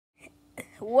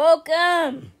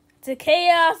welcome to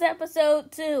Chaos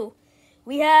episode 2.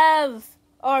 We have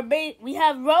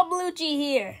ROBLUCHI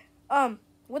here.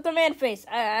 With the man face.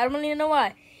 I don't even know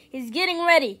why. He's getting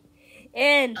ready.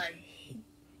 And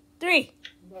 3,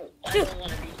 2,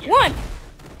 1.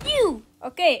 You.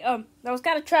 Okay, that was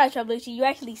kind of trash, ROBLUCHI. You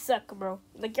actually suck, bro.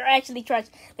 Like, you're actually trash.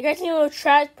 Like, you're actually the most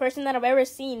trash person that I've ever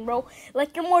seen, bro.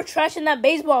 Like, you're more trash than that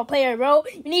baseball player, bro.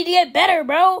 You need to get better,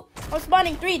 bro. I'm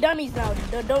spawning 3 dummies now.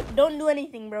 Don't do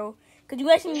anything, bro. Because you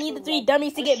actually need the 3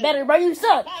 dummies to get better, bro. You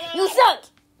suck. You suck.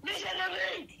 Listen to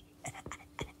me.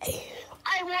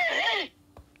 I will hit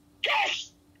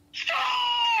this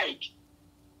strike.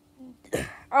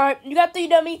 Alright, you got 3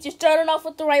 dummies. You're starting off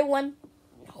with the right one.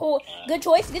 Oh, good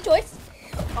choice, good choice.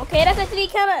 Okay, that's actually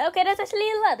that's actually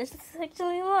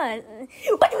a lot.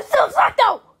 But you still suck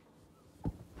though!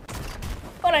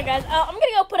 Hold on, guys. I'm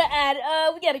gonna go put an ad.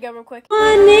 We gotta go real quick.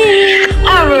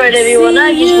 Alright, everyone.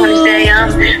 I just want to say,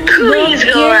 please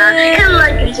go around and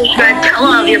like and subscribe. Tell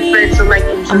all of your friends to like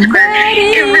and subscribe.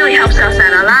 It really helps us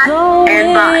out a lot.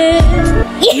 And bye.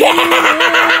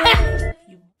 Yeah!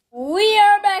 We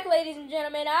are back, ladies and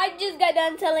gentlemen. I just got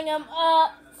done telling them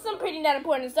some pretty not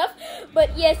important stuff,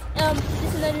 but yes,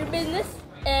 this is none of your business,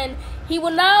 and he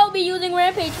will now be using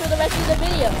Rampage for the rest of the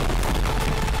video.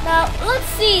 Now, let's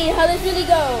see how this really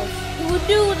goes. He will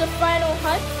do the final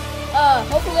hunt.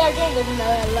 Hopefully our game doesn't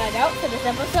lag out for this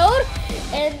episode.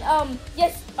 And,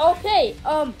 yes, okay,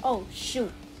 oh,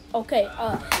 shoot. Okay,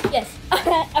 yes,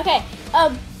 okay,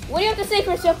 what do you have to say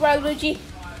for yourself, ROBLUCHI?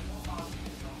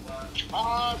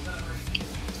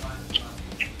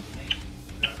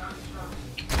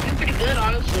 Pretty good,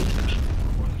 honestly.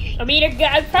 I mean,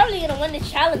 I'm probably gonna win the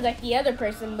challenge like the other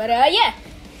person, but yeah.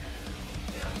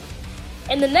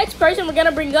 And the next person we're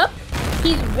gonna bring up,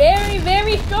 he's very,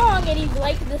 very strong, and he's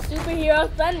like the superhero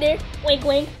Thunder. Wink,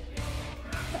 wink.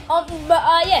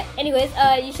 But yeah. Anyways,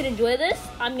 you should enjoy this.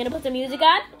 I'm gonna put the music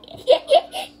on.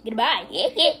 Goodbye.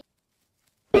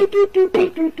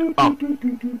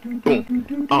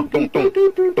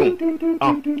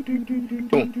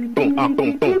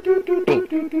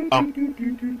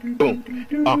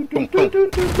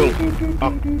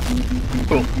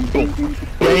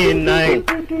 Day and night.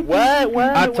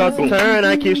 What? I toss and turn,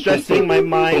 I keep stressing my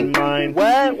mind.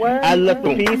 What? I look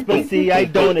for peace, but see I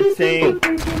don't attain.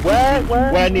 What?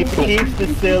 Where I need to keep the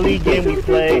silly game we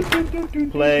play.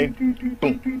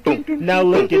 Now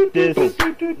look at this.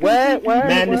 What?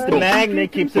 Man, it's the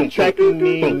magnet keeps attracting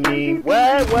me.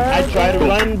 What? I try to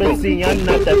run, but see I'm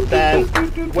not that fast.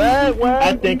 What?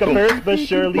 I think I'm first, but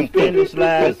surely finish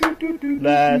last.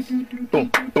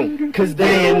 Cause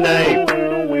day and night,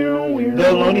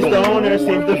 the lonely stoner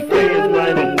seems to free his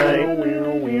mind at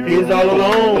night. He's all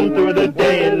alone through the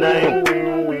day and night.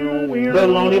 The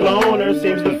lonely loner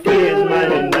seems to free his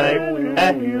mind at night.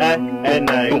 At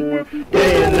night,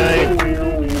 day and night.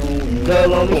 The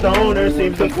lonely stoner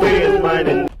seems to free his mind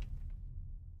at night.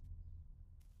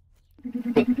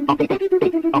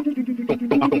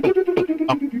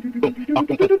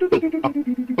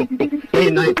 Day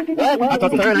and night. I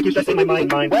toss and turn, I keep stressing my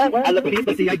mind. I look for peace,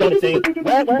 but see I don't attain.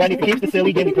 Why need to keep the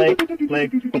silly game we play.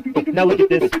 Now look at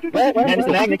this. Man, it's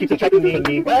the magnet keeps attracting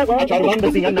me. I try to run,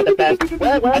 but see I'm not that fast.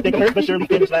 I think I'm hurt, but surely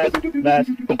finish last.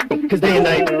 Cause day and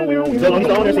night, the lonely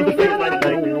stoner seems to free his mind at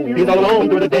night. He's all alone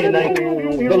through the day and night.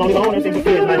 The lonely loner seems to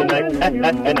free his mind at night.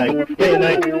 At night, day and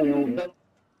night.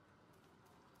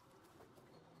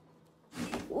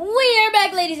 We are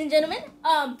back, ladies and gentlemen.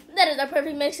 That is our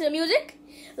perfect mix of music.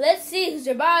 Let's see who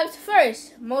survives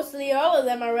first. Mostly all of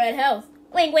them are red health.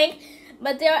 Wink, wink.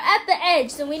 But they're at the edge,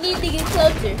 so we need to get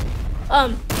closer.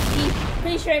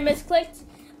 Pretty sure I misclicked.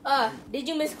 Did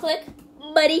you misclick,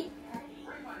 buddy?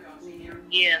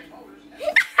 Yeah.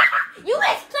 You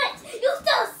misclicked! You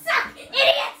still suck,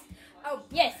 idiots! Oh,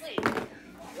 yes. Wait,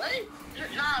 what?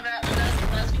 Nah,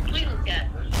 that's completely bad.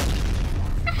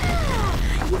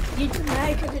 You're just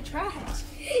mad because you're trash.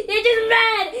 You're just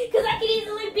mad because I can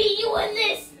easily beat you in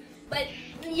this. But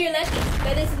you're lucky.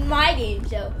 But this is my game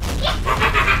show.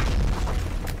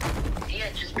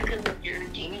 Yeah, just because of your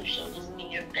game show doesn't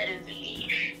mean you're better than me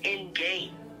in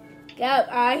game. Yeah,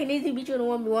 I can easily beat you in a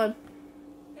 1v1.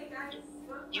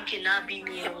 You cannot beat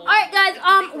me in a 1v1. Alright, guys,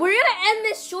 we're gonna end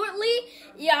this shortly.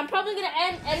 Yeah, I'm probably gonna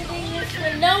end editing this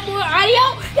with no more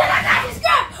audio. Because I got to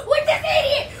start with this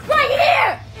idiot right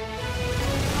here.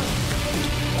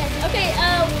 Okay,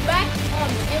 we're back,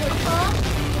 and we're calm,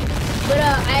 but,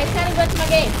 I kind of got to my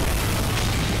game,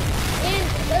 and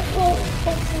let's go,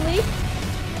 hopefully,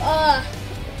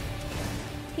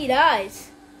 he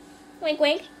dies, wink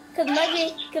wink, because I'm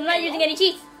not using any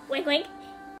cheats, wink wink.